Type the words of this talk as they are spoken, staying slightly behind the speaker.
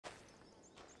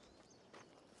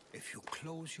If you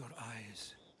close your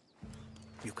eyes,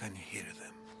 you can hear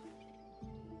them.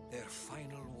 Their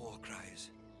final war cries,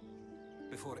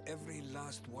 before every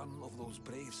last one of those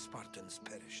brave Spartans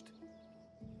perished.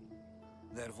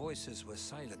 Their voices were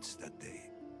silenced that day,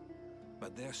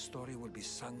 but their story will be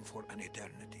sung for an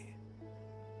eternity.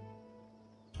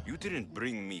 You didn't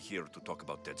bring me here to talk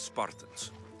about dead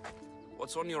Spartans.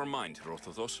 What's on your mind,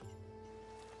 Herodotus?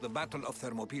 The Battle of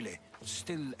Thermopylae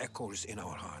still echoes in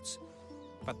our hearts.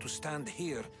 But to stand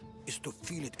here is to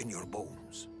feel it in your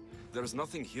bones. There's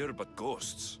nothing here but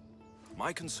ghosts.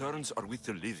 My concerns are with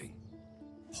the living.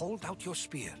 Hold out your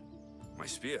spear. My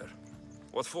spear?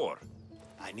 What for?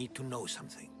 I need to know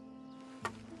something.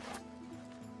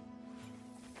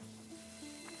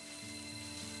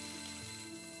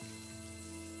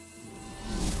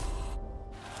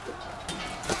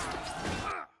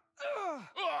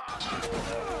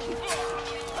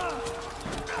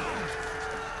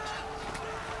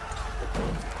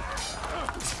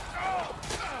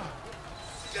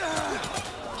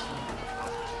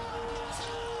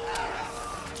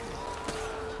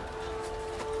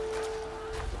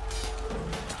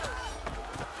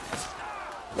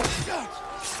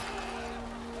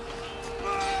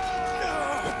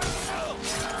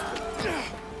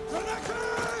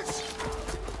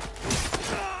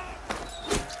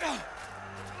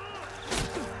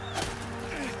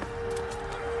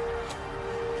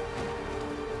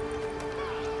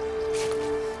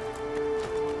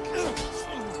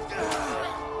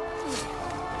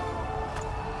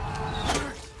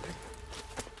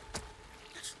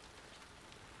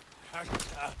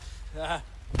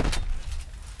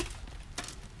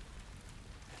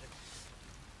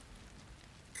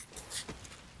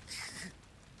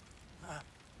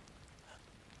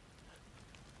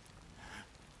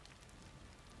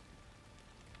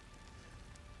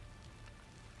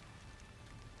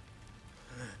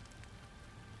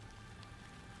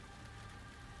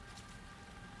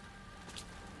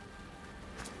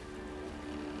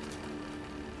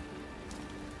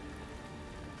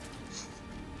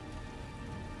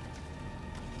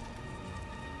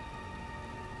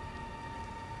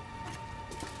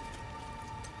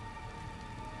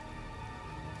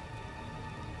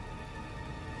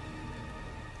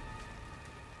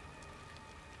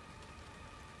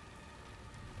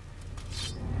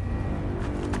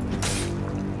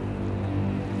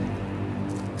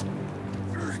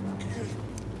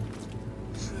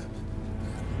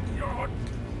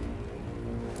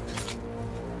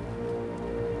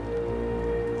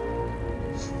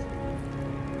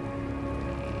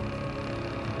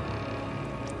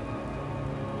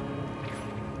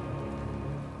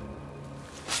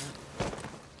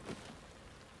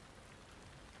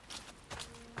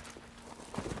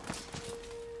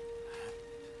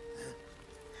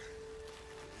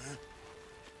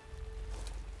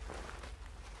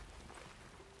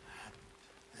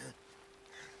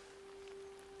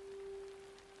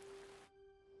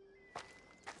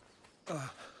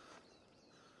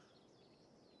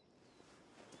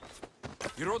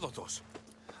 Herodotus!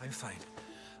 I'm fine.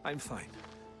 I'm fine.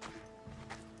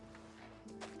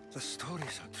 The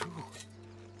stories are true.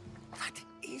 That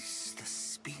is the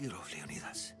spear of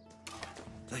Leonidas.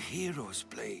 The hero's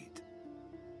blade.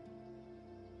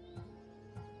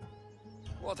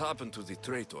 What happened to the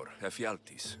traitor,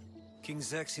 Ephialtes? King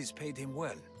Xerxes paid him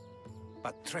well,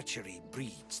 but treachery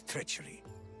breeds treachery.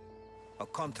 A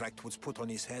contract was put on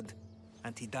his head,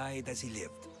 and he died as he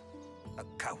lived. A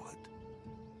coward.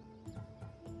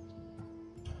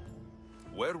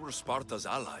 Where were Sparta's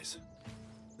allies?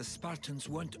 The Spartans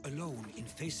weren't alone in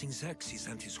facing Xerxes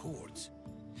and his hordes.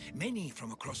 Many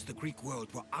from across the Greek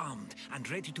world were armed and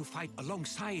ready to fight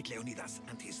alongside Leonidas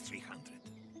and his 300.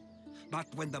 But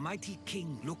when the mighty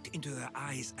king looked into their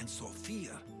eyes and saw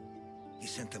fear, he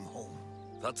sent them home.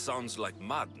 That sounds like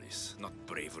madness, not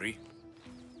bravery.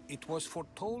 It was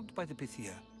foretold by the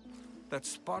Pythia that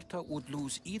Sparta would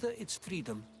lose either its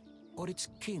freedom or its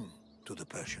king to the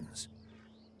Persians.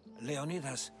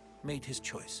 Leonidas made his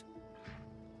choice.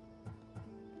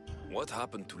 What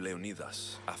happened to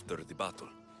Leonidas after the battle?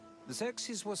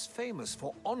 Xerxes was famous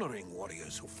for honoring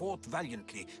warriors who fought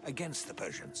valiantly against the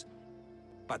Persians.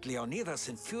 But Leonidas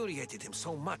infuriated him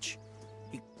so much,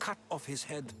 he cut off his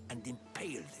head and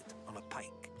impaled it on a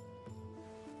pike.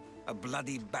 A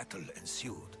bloody battle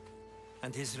ensued,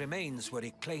 and his remains were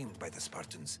reclaimed by the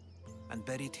Spartans and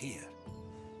buried here.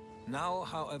 Now,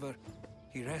 however,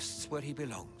 he rests where he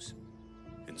belongs.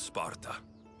 In Sparta.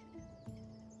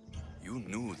 You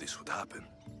knew this would happen.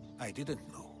 I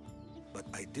didn't know, but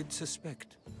I did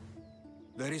suspect.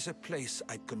 There is a place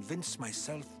I'd convinced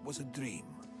myself was a dream.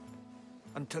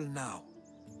 Until now.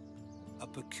 A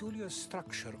peculiar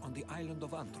structure on the island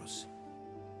of Andros.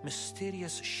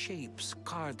 Mysterious shapes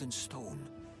carved in stone.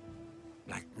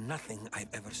 Like nothing I've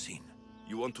ever seen.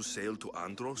 You want to sail to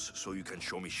Andros so you can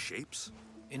show me shapes?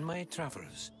 In my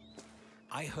travels,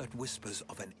 I heard whispers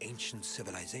of an ancient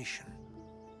civilization.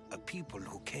 A people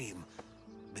who came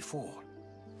before.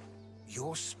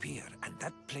 Your spear and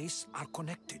that place are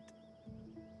connected.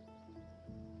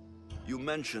 You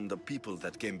mentioned the people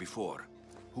that came before.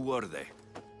 Who were they?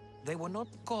 They were not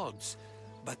gods,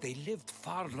 but they lived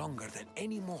far longer than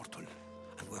any mortal,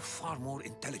 and were far more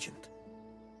intelligent.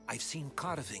 I've seen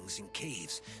carvings in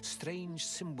caves, strange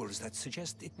symbols that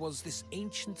suggest it was this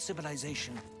ancient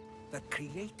civilization that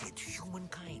created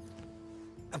humankind,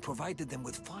 and provided them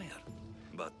with fire.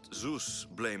 But Zeus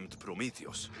blamed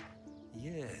Prometheus.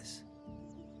 Yes.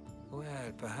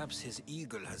 Well, perhaps his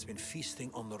eagle has been feasting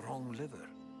on the wrong liver.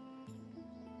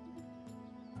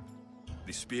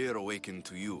 The spear awakened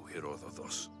to you,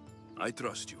 Herodotus. I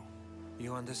trust you.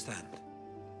 You understand?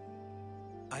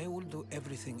 I will do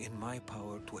everything in my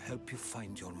power to help you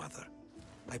find your mother.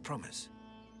 I promise.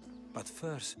 But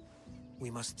first,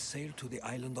 we must sail to the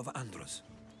island of Andros.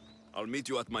 I'll meet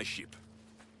you at my ship.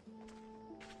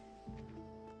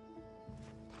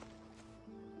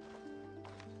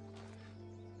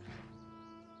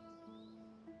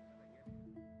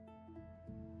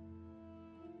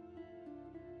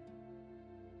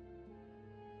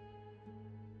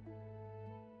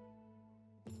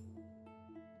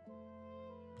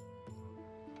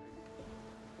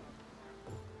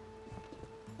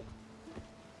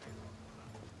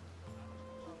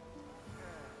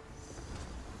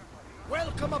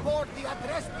 Welcome aboard the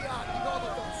Adrestia,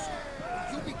 Herodotus.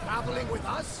 Will you be traveling with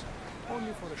us?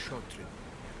 Only for a short trip.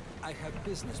 I have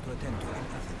business to attend to in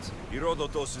Athens.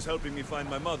 Herodotus is helping me find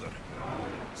my mother.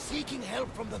 Seeking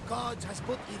help from the gods has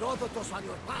put Herodotus on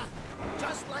your path,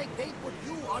 just like they put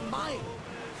you on mine.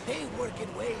 They work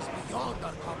in ways beyond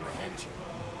our comprehension,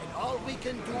 and all we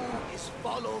can do is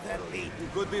follow their lead. You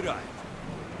could be right.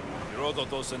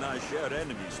 Herodotus and I share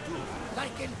enemies too.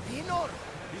 Like Elpinor?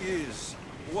 He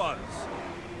was,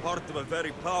 part of a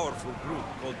very powerful group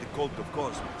called the Cult of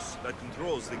Cosmos that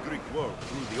controls the Greek world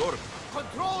through the Oracle.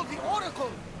 Control the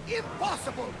Oracle?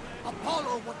 Impossible!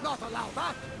 Apollo would not allow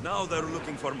that. Now they're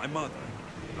looking for my mother.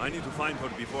 I need to find her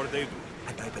before they do.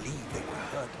 And I believe they will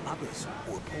hurt others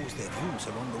who oppose their views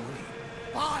along the way.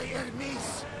 By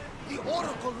Hermes! The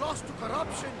Oracle lost to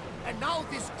corruption, and now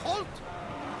this cult?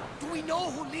 Do we know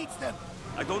who leads them?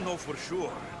 I don't know for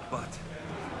sure, but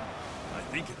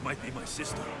I think it might be my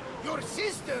sister. Your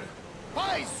sister?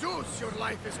 By Zeus, your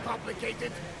life is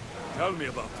complicated. Tell me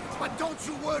about it. But don't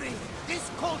you worry. This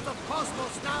cult of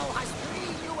Cosmos now has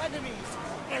 3 new enemies.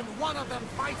 And one of them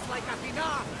fights like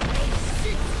Athena and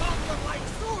seeks thunder like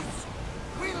Zeus.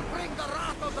 We'll bring the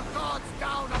wrath of the gods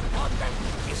down upon them.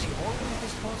 Is he always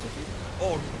this positive?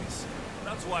 Always.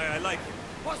 That's why I like him.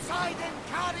 Poseidon,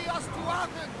 carry us to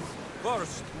Athens.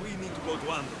 First, we need to go to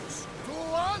Andros. To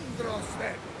Andros,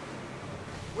 then.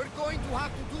 We're going to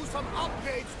have to do some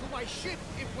upgrades to my ship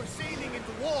if we're sailing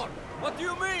into war. What do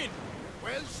you mean?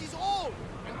 Well, she's old,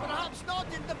 and perhaps not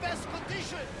in the best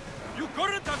condition. You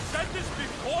couldn't have said this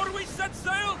before we set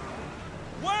sail?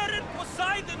 Where in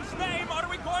Poseidon's name are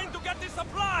we going to get the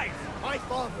supplies? My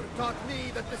father taught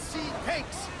me that the sea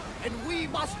takes, and we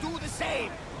must do the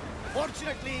same.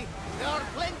 Fortunately, there are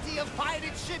plenty of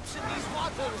pirate ships in these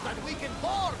waters that we can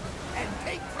board and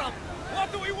take from.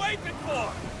 What are we waiting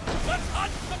for? Let's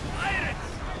hunt the pirates!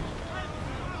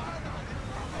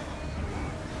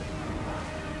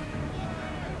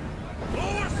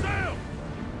 Lower sail!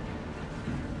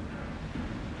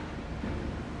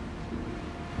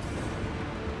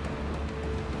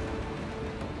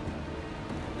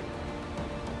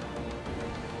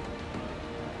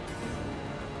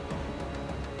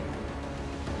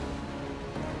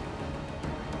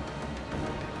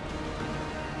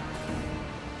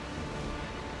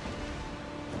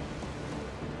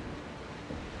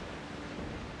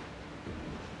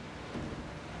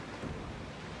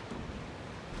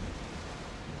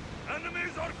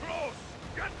 Enemies are close!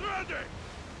 Get ready!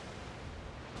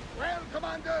 Well,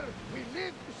 Commander, we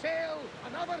live to sail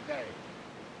another day.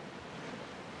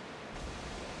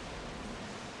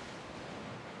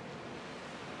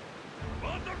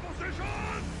 Under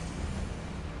position!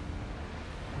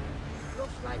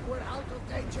 Looks like we're out of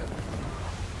danger.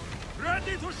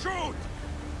 Ready to shoot!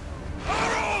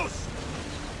 Arrows!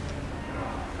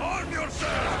 Arm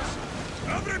yourselves!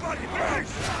 Everybody,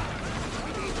 brace!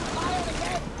 We need to fire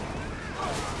again.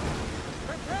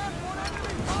 Prepare for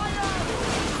enemy fire!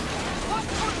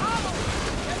 Watch for arrows!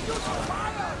 And use your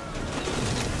fire!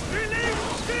 Release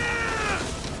spears!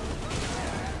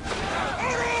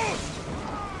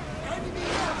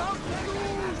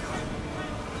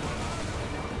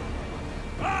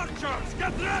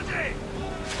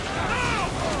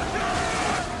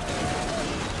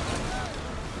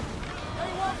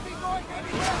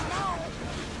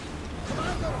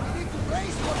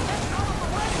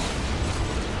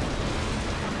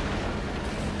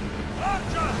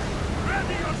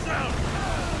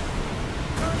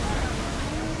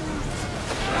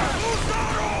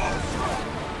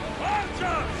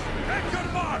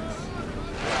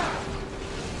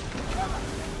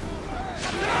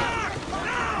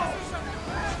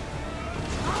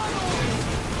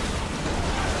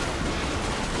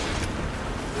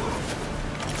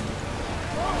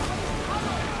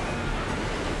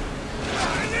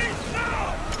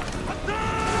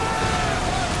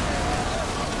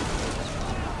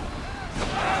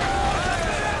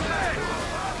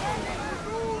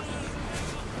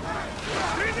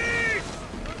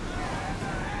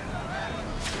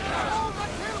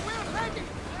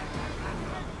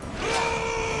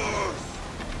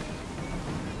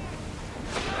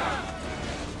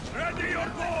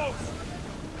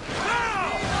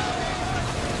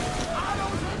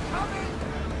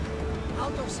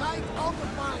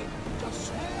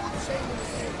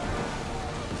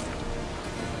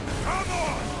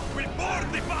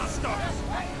 bastards!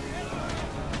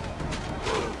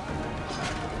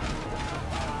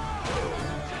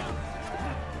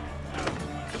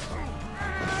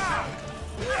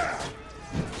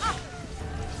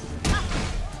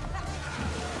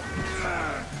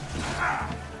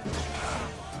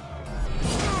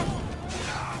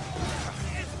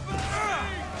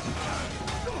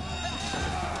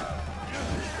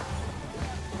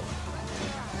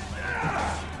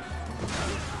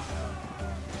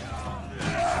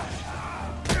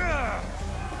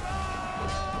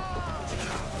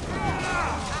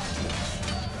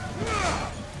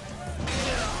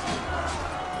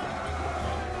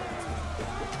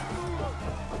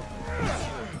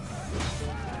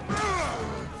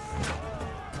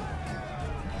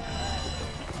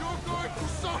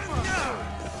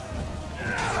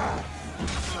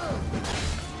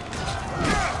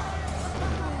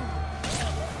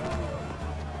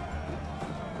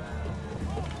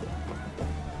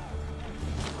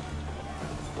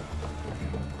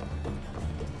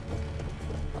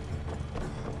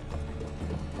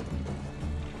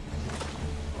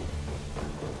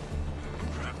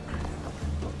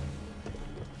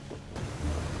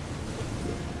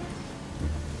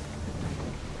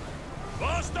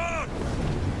 Bastard!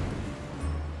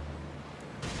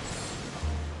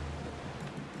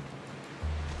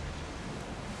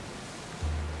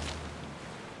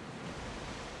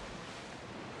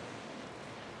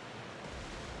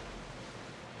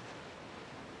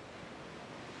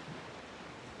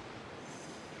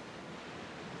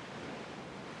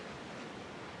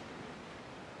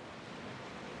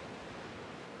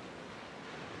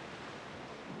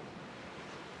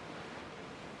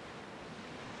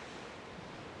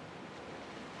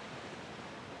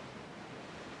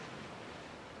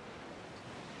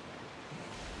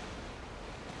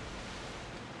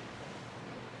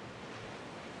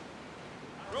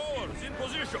 Rowers in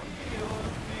position!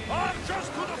 Archers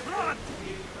to the front!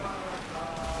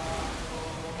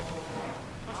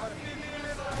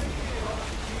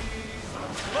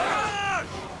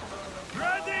 Barrage!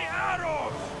 Ready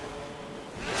arrows!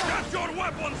 Get your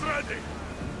weapons ready!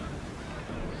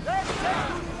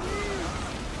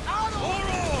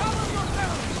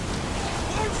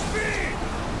 Full speed!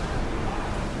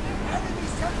 Enemy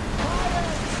setting fire!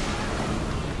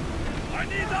 I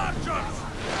need archers!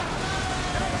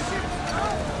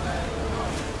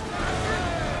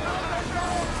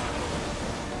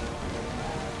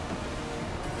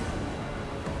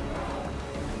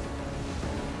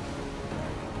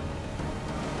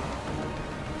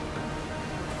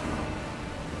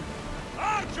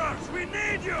 Archers, we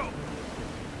need you!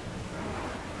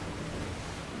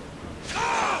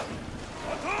 Ah!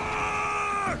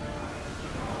 Attack!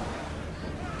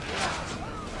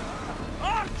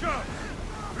 Archers!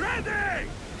 Ready!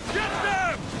 Get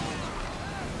them!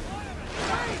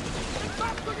 Hey! It's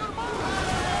up to your mark!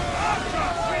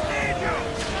 Archers, we need you!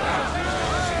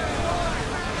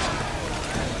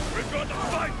 We've got a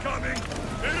fight coming!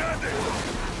 Be ready!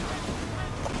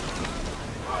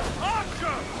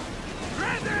 Archers!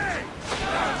 Ready!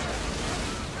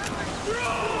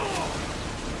 Through!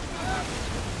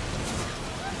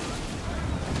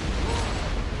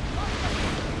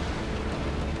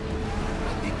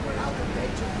 I think we're out of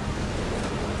danger.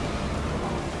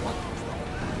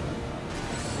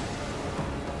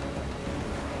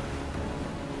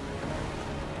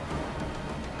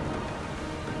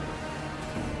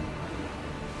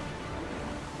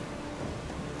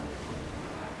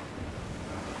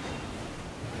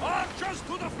 Archers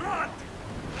to the front!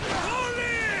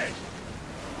 Fully!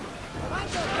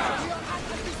 Commander, we are at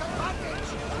a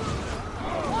disadvantage!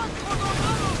 What for the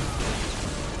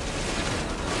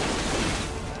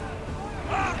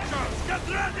Archers, get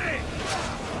ready!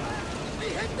 We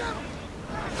hit them!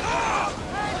 Ah!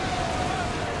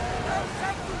 They're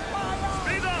set to fire!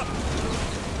 Speed up!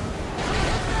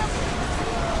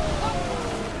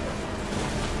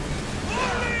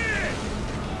 Fully!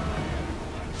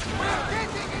 We're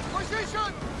getting in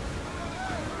position!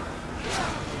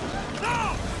 Now!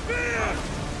 Spear!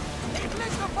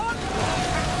 Inflict the fun!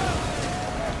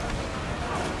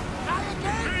 Try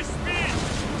again! Increase speed!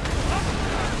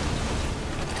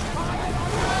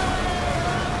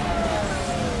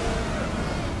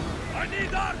 I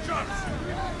need archers!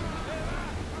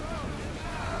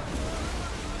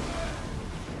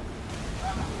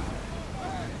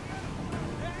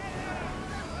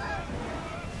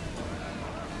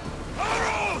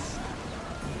 Arrows!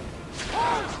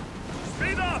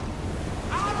 Speed up!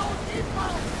 Arrows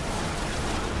inbound!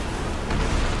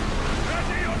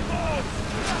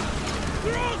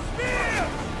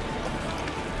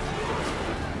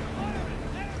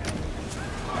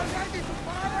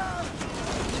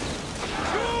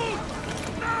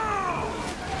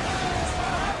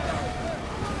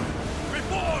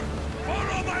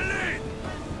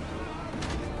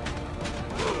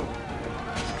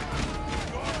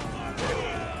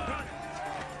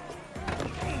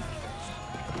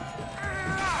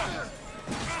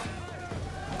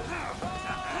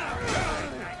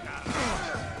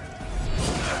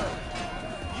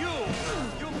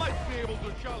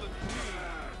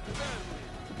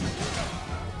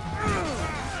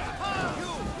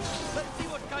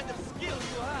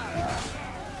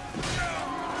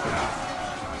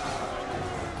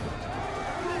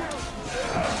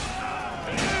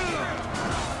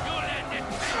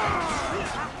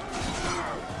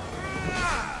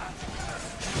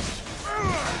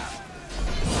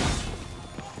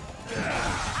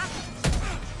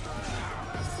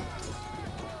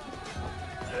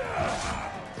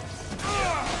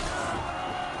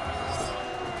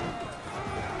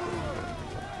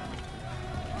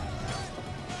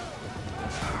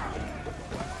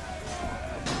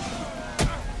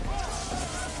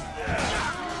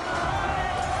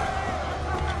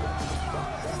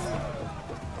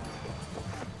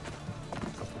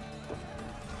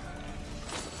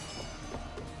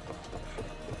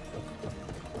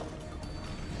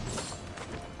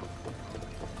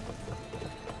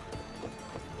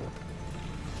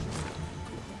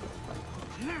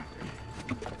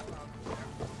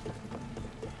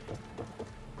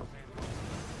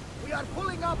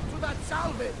 to that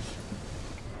salvage!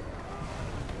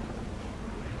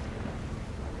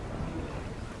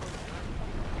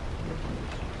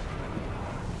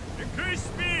 Increase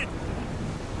speed!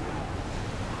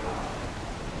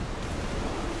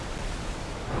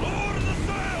 Lower the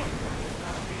sail!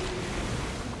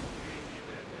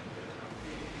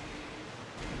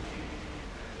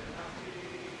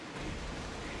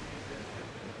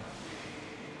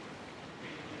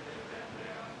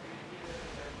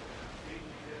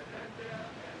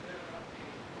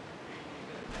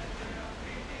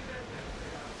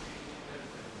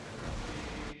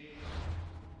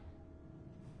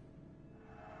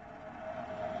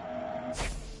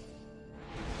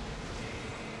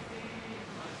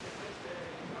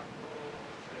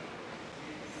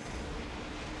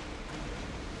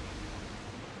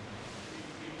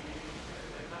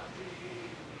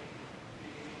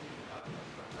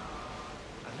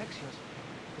 Alexios,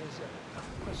 there's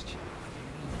a question.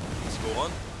 Let's go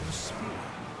on. Your spear.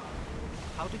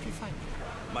 How did you find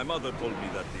it? My mother told me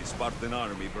that the Spartan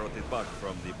army brought it back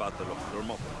from the Battle of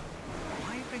Thermopylae.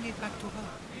 Why bring it back to her?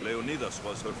 Leonidas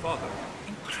was her father.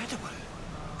 Incredible.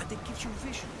 And it gives you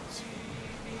visions.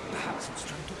 Perhaps it's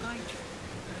trying to guide you.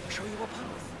 Show you a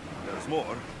path. There's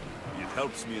more. It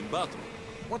helps me in battle.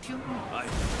 What do you mean? I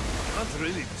can't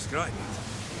really describe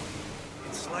it.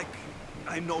 It's like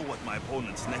I know what my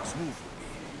opponent's next move will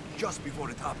be, just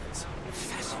before it happens.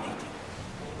 Fascinating.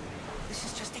 This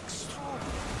is just extraordinary.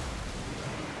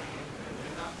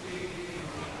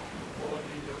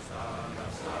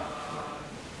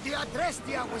 The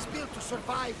Adrestia was built to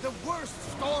survive the worst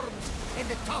storms and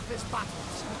the toughest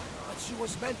battles. But she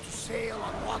was meant to sail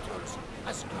on waters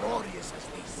as glorious as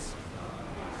this.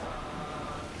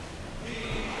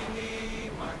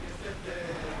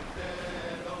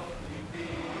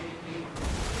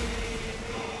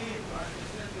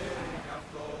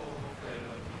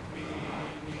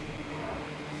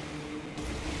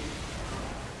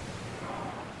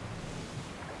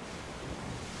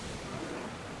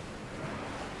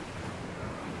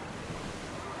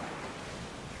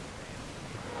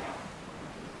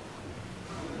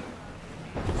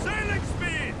 Sailing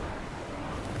speed!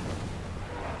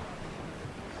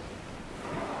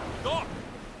 Dock!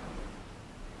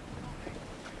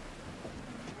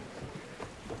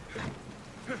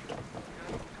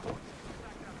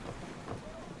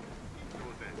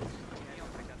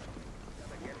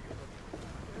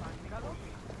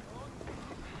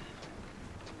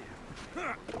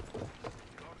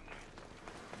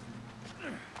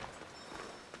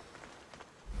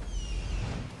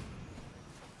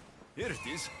 Here it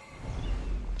is.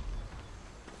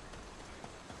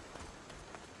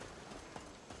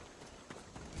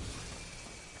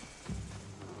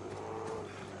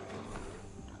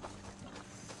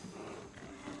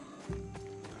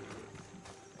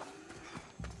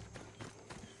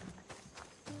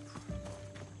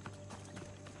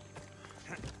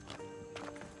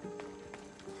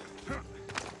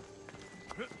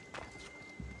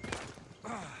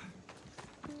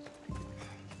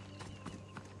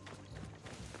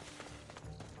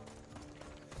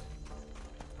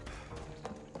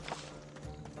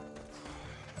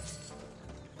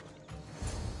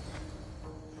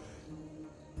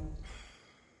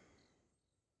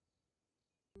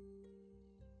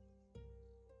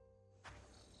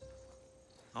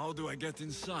 How do I get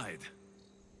inside?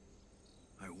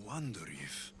 I wonder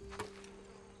if...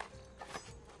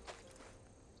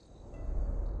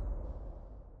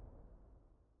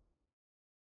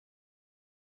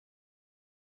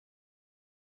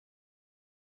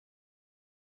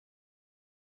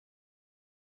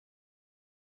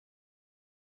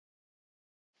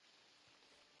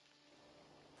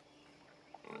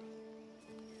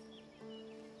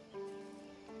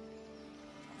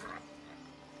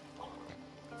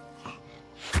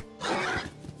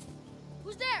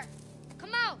 Who's there?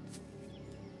 Come out!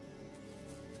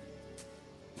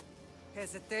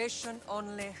 Hesitation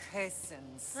only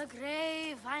hastens. The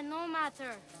grave, I no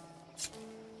matter.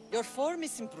 Your form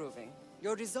is improving.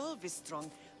 Your resolve is strong,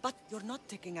 but you're not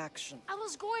taking action. I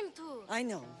was going to. I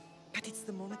know, but it's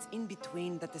the moments in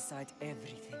between that decide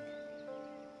everything.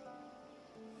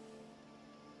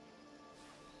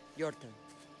 Your turn.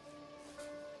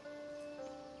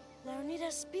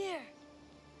 Leonidas' spear.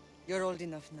 You're old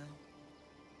enough now.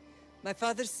 My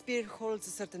father's spear holds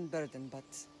a certain burden, but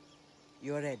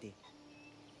you're ready.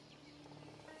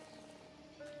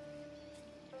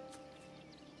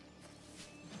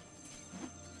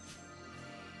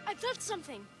 I felt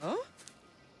something. Huh?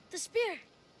 The spear.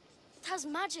 It has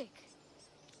magic.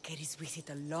 Carries with it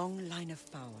a long line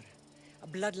of power. A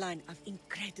bloodline of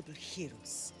incredible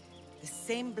heroes. The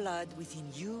same blood within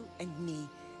you and me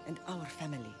and our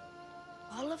family.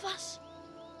 All of us?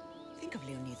 Think of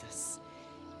Leonidas.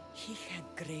 He had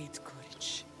great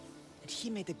courage, and he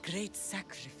made a great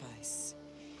sacrifice.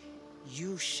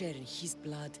 You share in his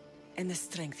blood and the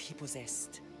strength he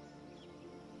possessed.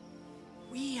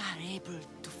 We are able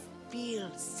to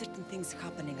feel certain things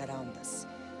happening around us.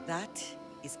 That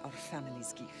is our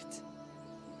family's gift.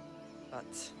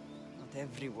 But not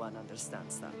everyone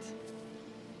understands that.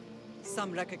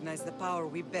 Some recognize the power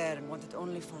we bear and want it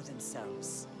only for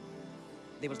themselves.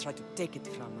 They will try to take it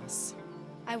from us.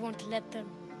 I won't let them.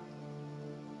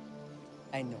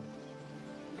 I know.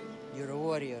 You're a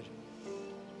warrior.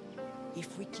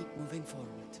 If we keep moving forward,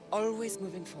 always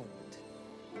moving forward,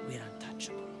 we're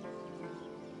untouchable.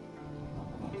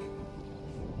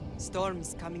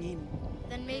 Storm's coming in.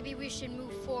 Then maybe we should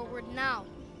move forward now.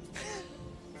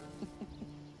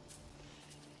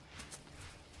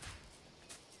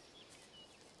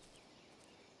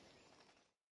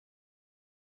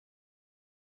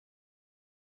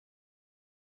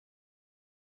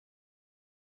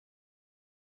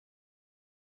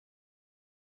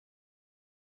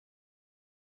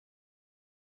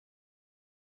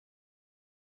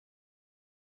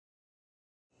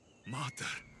 Mater,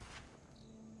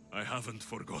 I haven't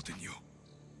forgotten you.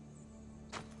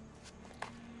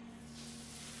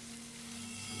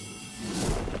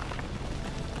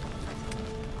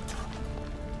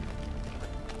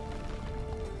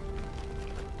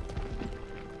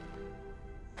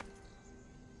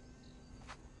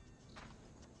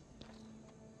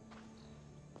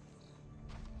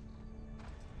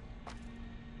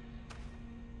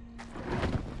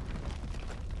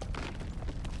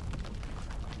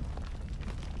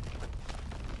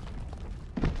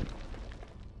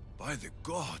 By the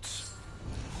gods,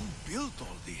 who built all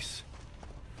this?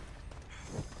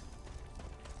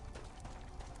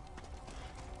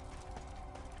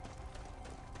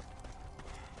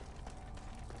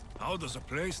 How does a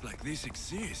place like this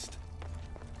exist?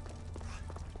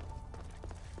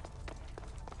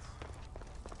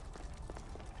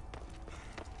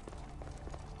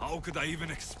 How could I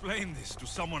even explain this to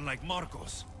someone like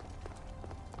Marcos?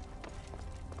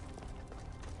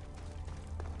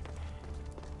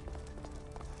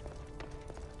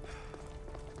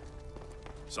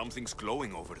 Something's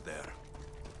glowing over there.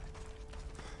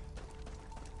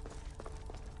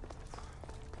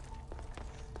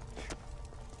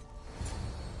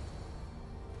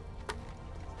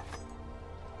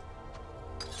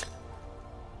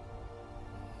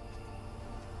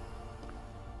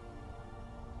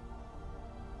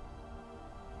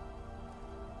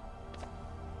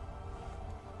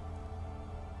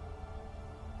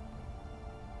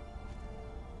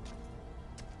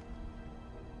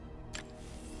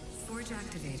 Forge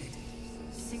activated.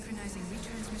 Synchronizing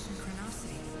retransmission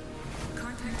chronicity.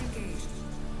 Contact engaged.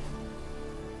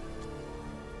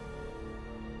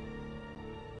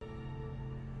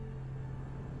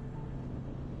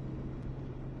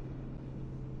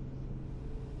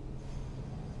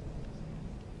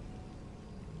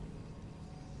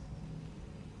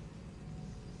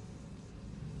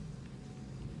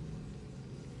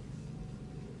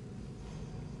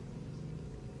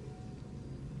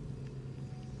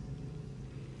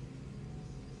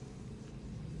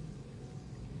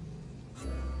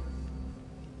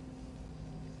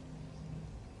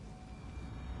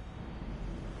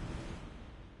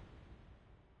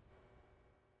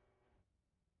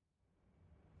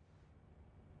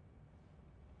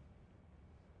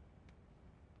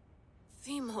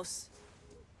 Themos.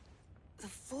 The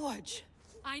Forge.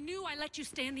 I knew I let you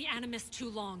stay in the Animus too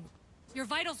long. Your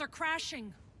vitals are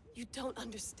crashing. You don't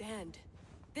understand.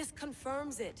 This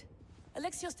confirms it.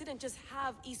 Alexios didn't just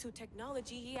have Isu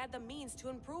technology, he had the means to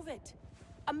improve it.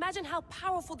 Imagine how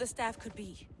powerful the staff could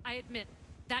be. I admit,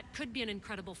 that could be an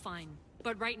incredible find.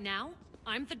 But right now,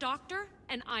 I'm the doctor,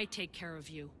 and I take care of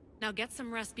you. Now get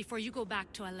some rest before you go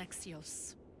back to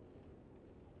Alexios.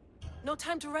 No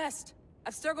time to rest.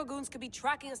 Abstergo goons could be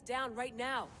tracking us down right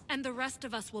now. And the rest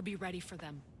of us will be ready for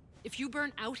them. If you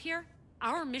burn out here,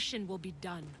 our mission will be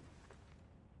done.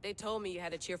 They told me you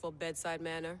had a cheerful bedside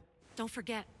manner. Don't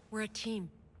forget, we're a team.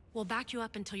 We'll back you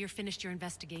up until you're finished your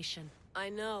investigation. I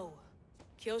know.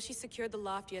 Kyoshi secured the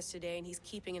loft yesterday and he's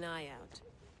keeping an eye out.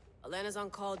 Elena's on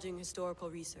call doing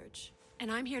historical research.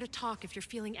 And I'm here to talk if you're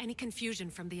feeling any confusion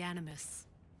from the Animus.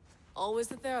 Always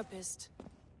the therapist.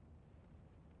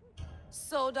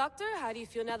 So, Doctor, how do you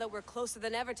feel now that we're closer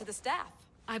than ever to the staff?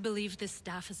 I believe this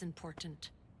staff is important.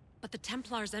 But the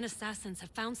Templars and Assassins have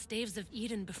found staves of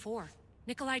Eden before.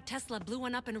 Nikolai Tesla blew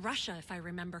one up in Russia, if I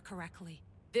remember correctly.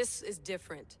 This is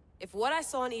different. If what I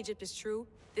saw in Egypt is true,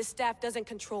 this staff doesn't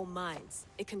control minds.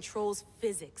 It controls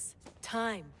physics,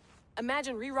 time.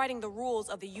 Imagine rewriting the rules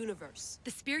of the universe. The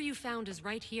spear you found is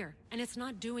right here, and it's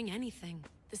not doing anything.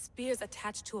 The spear's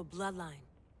attached to a bloodline.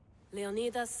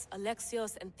 Leonidas,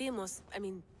 Alexios, and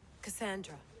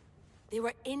Cassandra. They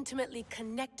were intimately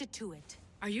connected to it.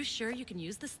 Are you sure you can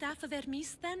use the Staff of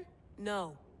Hermes, then?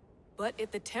 No. But if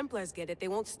the Templars get it, they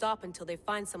won't stop until they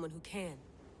find someone who can.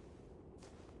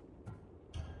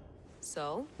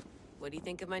 So, what do you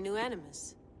think of my new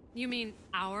Animus? You mean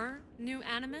our new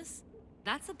Animus?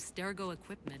 That's Abstergo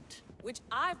equipment. Which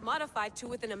I've modified to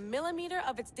within a millimeter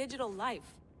of its digital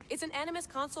life. It's an Animus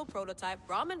console prototype,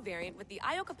 Brahmin variant with the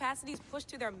I/O capacities pushed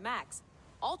to their max.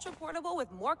 Ultra portable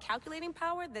with more calculating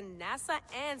power than NASA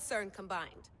and CERN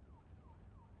combined.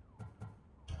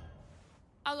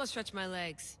 I'll go stretch my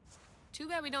legs. Too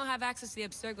bad we don't have access to the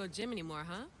Abstergo gym anymore,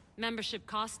 huh? Membership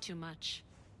costs too much.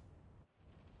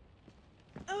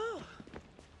 Oh!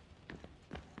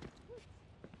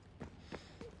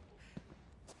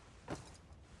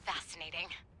 Fascinating.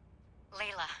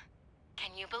 Layla,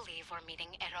 can you believe we're meeting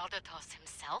Herodotus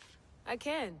himself? I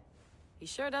can. He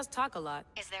sure does talk a lot.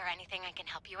 Is there anything I can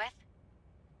help you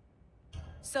with?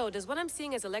 So, does what I'm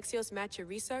seeing as Alexios match your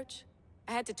research?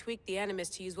 I had to tweak the Animus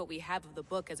to use what we have of the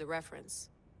book as a reference.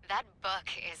 That book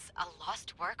is a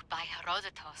lost work by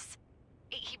Herodotus.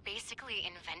 He basically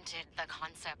invented the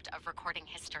concept of recording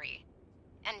history.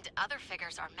 And other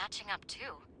figures are matching up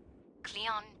too.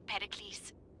 Cleon,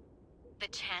 Pericles. The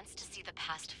chance to see the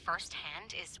past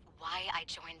firsthand is why I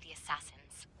joined the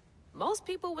Assassins. Most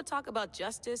people would talk about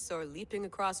justice or leaping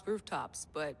across rooftops,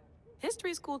 but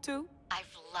history's cool too.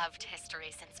 I've loved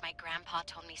history since my grandpa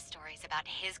told me stories about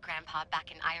his grandpa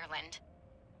back in Ireland.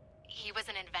 He was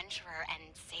an adventurer and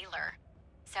sailor,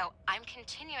 so I'm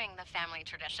continuing the family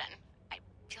tradition. I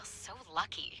feel so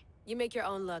lucky. You make your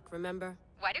own luck, remember?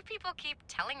 Why do people keep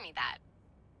telling me that?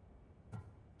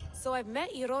 So I've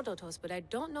met Herodotus, but I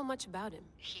don't know much about him.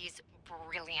 He's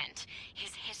brilliant.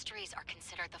 His histories are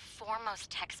considered the foremost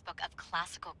textbook of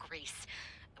classical Greece.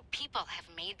 People have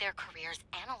made their careers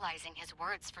analyzing his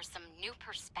words for some new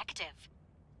perspective.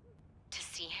 To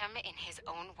see him in his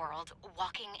own world,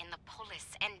 walking in the polis,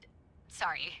 and...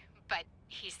 Sorry, but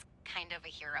he's kind of a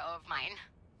hero of mine.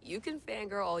 You can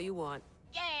fangirl all you want.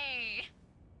 Yay!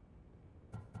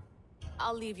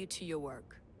 I'll leave you to your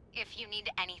work. If you need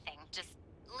anything, just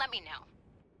let me know.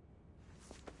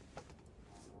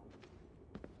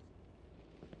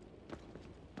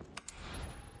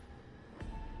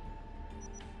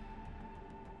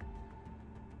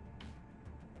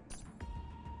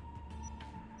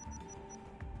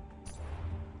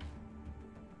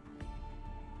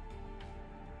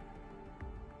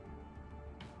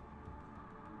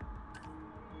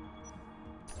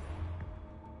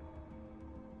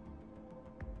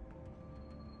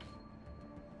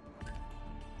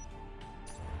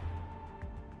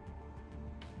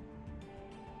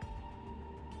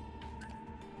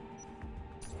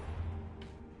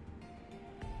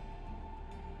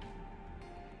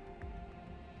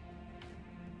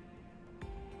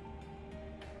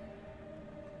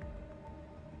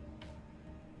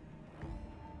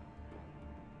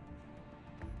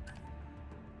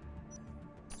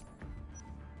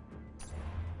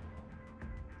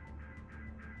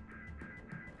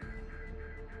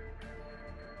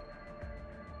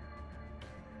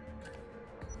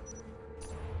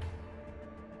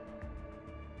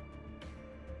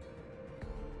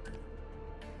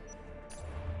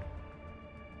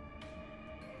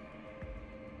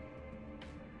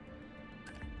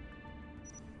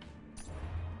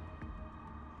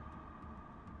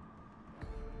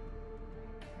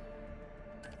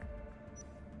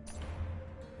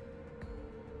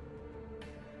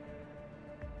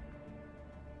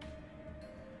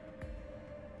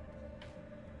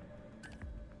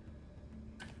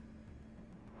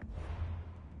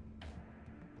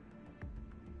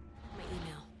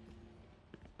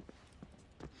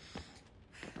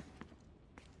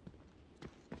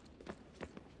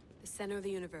 Center of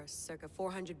the universe, circa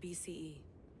 400 BCE.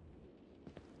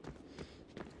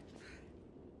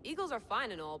 Eagles are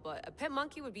fine and all, but a pet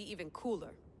monkey would be even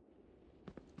cooler.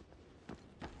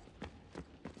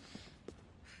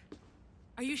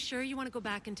 Are you sure you want to go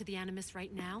back into the Animus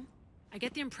right now? I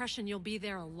get the impression you'll be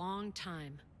there a long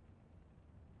time.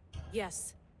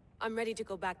 Yes. I'm ready to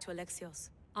go back to Alexios.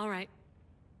 All right.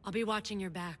 I'll be watching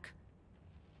your back.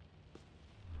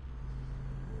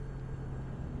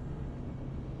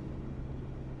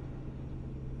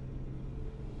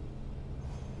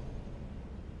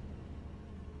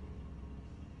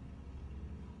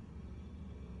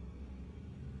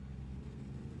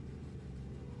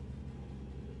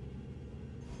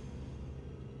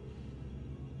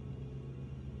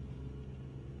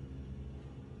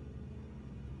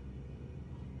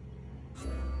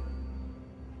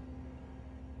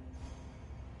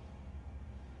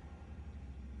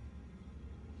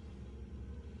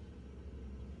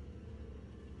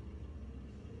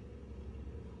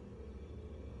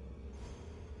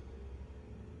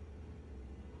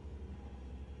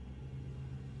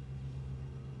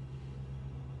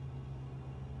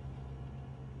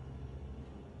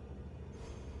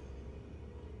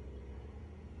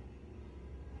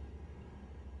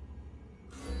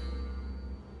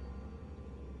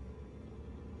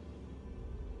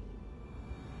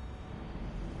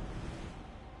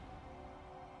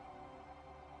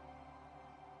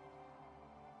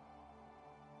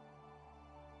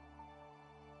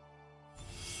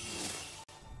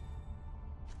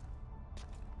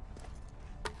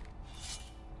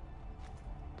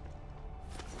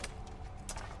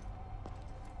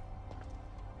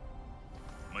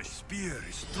 My spear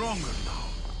is stronger now.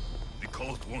 The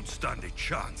cult won't stand a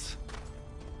chance.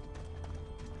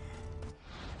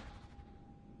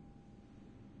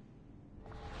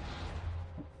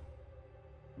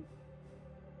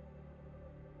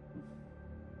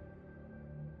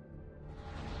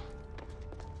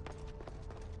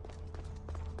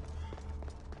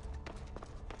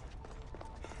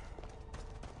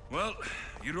 Well,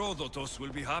 Herodotus will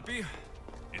be happy.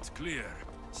 It's clear.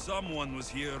 Someone was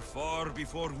here far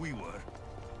before we were.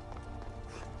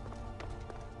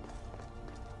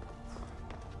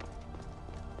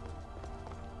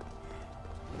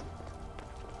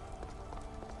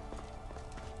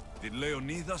 Did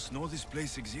Leonidas know this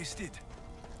place existed?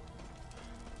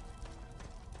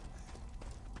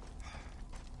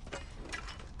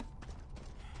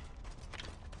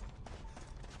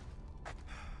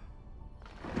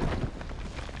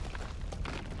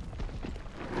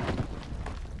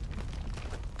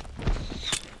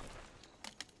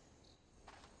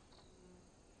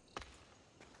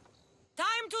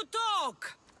 Time to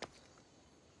talk!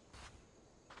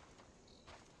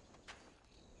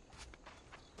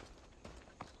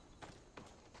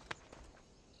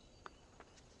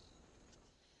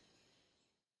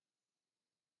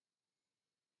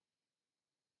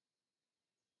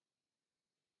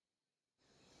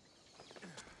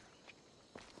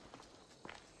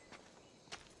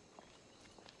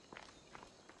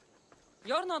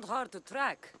 You're not hard to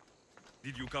track.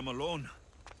 Did you come alone?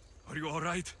 Are you all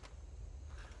right?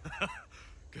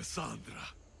 Cassandra,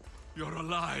 you're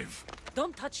alive.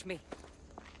 Don't touch me.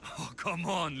 Oh, come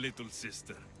on, little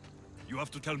sister. You have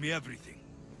to tell me everything.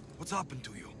 What's happened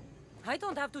to you? I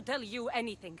don't have to tell you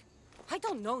anything. I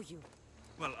don't know you.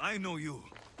 Well, I know you.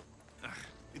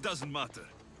 It doesn't matter.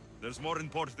 There's more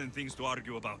important things to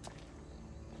argue about.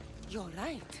 You're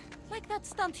right. Like that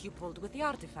stunt you pulled with the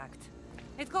artifact.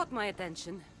 It got my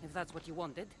attention, if that's what you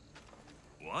wanted.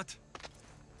 What?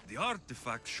 The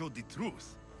artifact showed the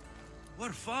truth.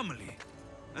 We're family,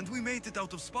 and we made it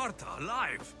out of Sparta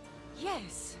alive.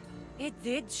 Yes, it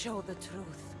did show the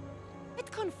truth.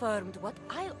 It confirmed what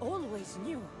I always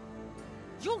knew.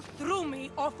 You threw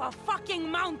me off a fucking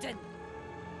mountain!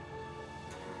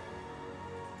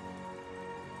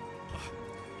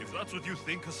 If that's what you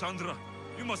think, Cassandra,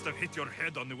 you must have hit your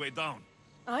head on the way down.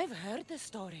 I've heard the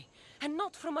story, and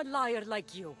not from a liar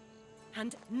like you.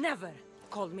 And never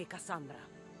call me Cassandra.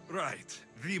 Right,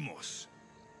 Demos.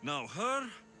 Now her,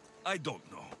 I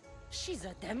don't know. She's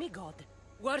a demigod,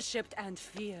 worshipped and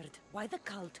feared by the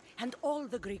cult and all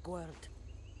the Greek world.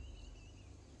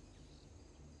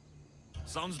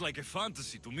 Sounds like a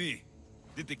fantasy to me.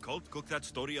 Did the cult cook that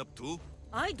story up too?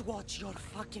 I'd watch your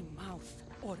fucking mouth,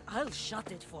 or I'll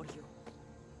shut it for you.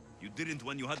 You didn't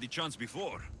when you had the chance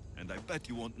before, and I bet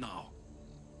you won't now.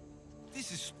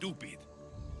 This is stupid.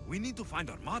 We need to find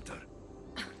our mater.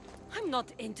 I'm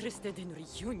not interested in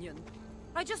reunion.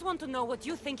 I just want to know what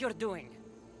you think you're doing.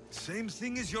 Same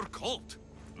thing as your cult.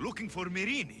 Looking for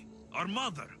Myrrine, our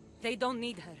mother. They don't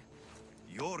need her.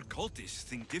 Your cultists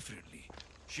think differently.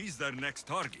 She's their next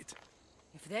target.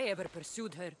 If they ever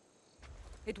pursued her,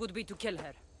 it would be to kill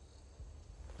her.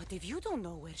 But if you don't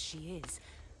know where she is,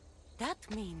 that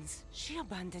means she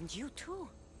abandoned you too.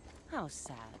 How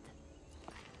sad.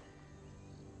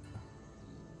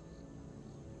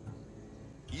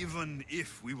 Even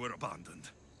if we were abandoned,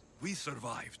 we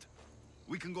survived.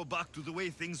 We can go back to the way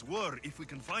things were if we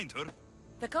can find her.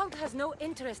 The cult has no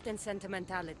interest in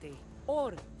sentimentality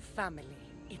or family.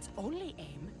 Its only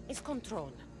aim is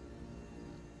control.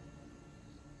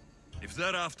 If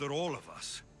they're after all of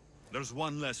us, there's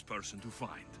one less person to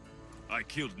find. I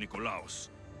killed Nikolaos.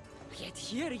 Yet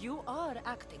here you are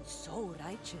acting so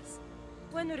righteous,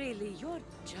 when really you're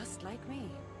just like me.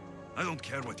 I don't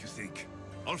care what you think.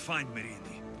 I'll find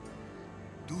Myrrine.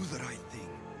 Do the right thing.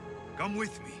 Come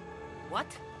with me. What?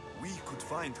 We could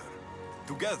find her.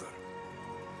 Together.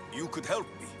 You could help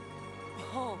me.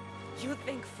 Oh, you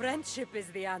think friendship is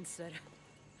the answer?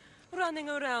 Running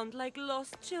around like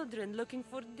lost children looking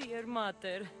for dear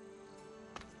mater.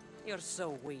 You're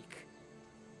so weak.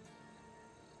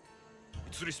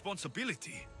 It's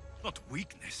responsibility, not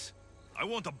weakness. I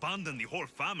won't abandon the whole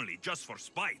family just for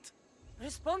spite.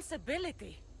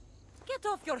 Responsibility? Get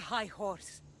off your high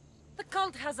horse. The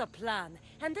cult has a plan,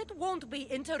 and it won't be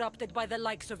interrupted by the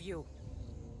likes of you.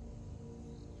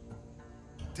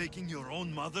 Taking your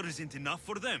own mother isn't enough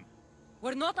for them.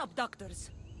 We're not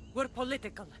abductors. We're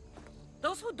political.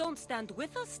 Those who don't stand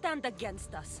with us stand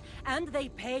against us, and they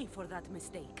pay for that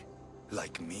mistake.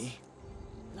 Like me?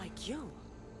 Like you.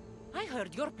 I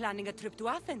heard you're planning a trip to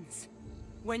Athens.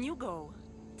 When you go,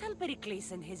 tell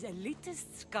Pericles and his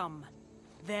elitist scum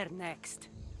they're next.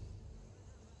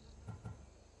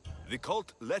 The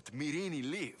cult let Myrini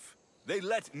live. They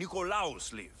let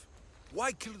Nikolaos live.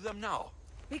 Why kill them now?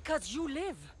 Because you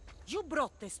live. You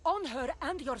brought this on her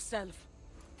and yourself.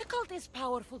 The cult is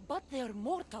powerful, but they're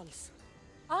mortals.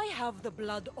 I have the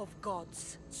blood of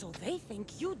gods, so they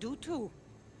think you do too.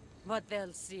 But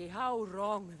they'll see how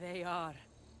wrong they are.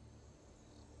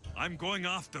 I'm going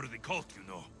after the cult, you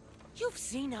know. You've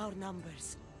seen our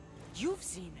numbers. You've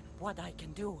seen what I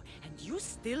can do, and you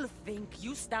still think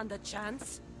you stand a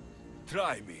chance?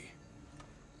 Try me.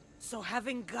 So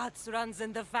having guts runs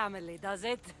in the family, does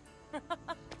it?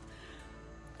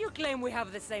 You claim we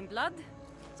have the same blood,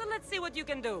 so let's see what you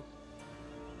can do.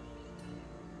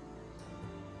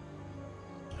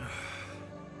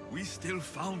 We still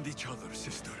found each other,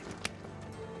 sister.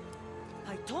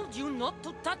 I told you not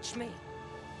to touch me.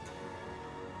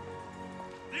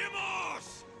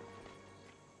 Demos!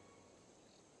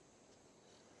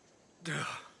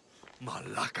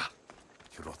 Malaka.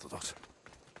 Herodotus.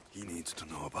 He needs to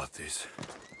know about this.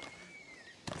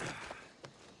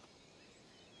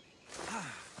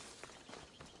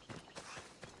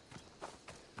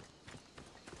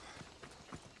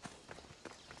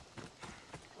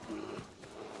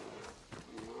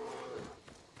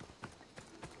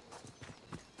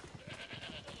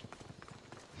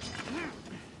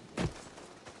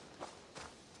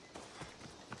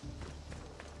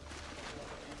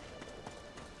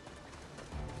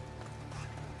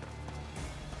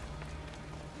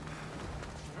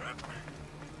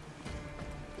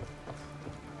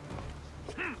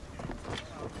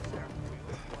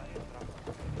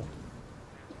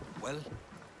 Well,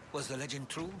 was the legend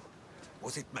true?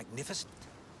 Was it magnificent?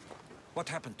 What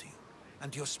happened to you?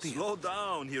 And your spear? Slow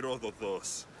down,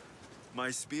 Herodotus. My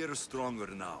spear is stronger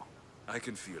now. I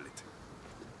can feel it.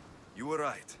 You were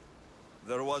right.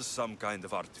 There was some kind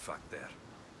of artifact there.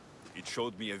 It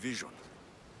showed me a vision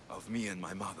of me and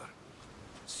my mother.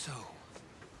 So,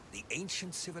 the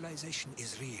ancient civilization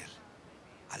is real.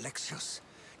 Alexios,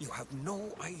 you have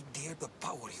no idea the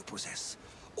power you possess.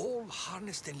 All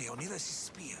harnessed in Leonidas'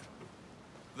 spear.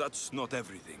 That's not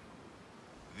everything.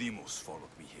 Demos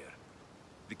followed me here.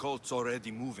 The cult's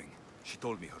already moving, she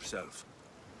told me herself.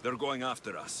 They're going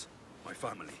after us. My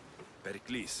family.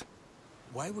 Pericles.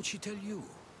 Why would she tell you?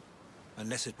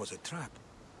 Unless it was a trap.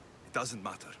 It doesn't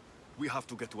matter. We have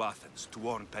to get to Athens to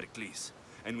warn Pericles.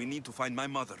 And we need to find my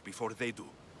mother before they do.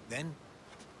 Then,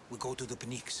 we go to the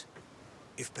Pnyx.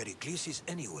 If Pericles is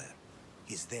anywhere,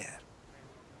 he's there.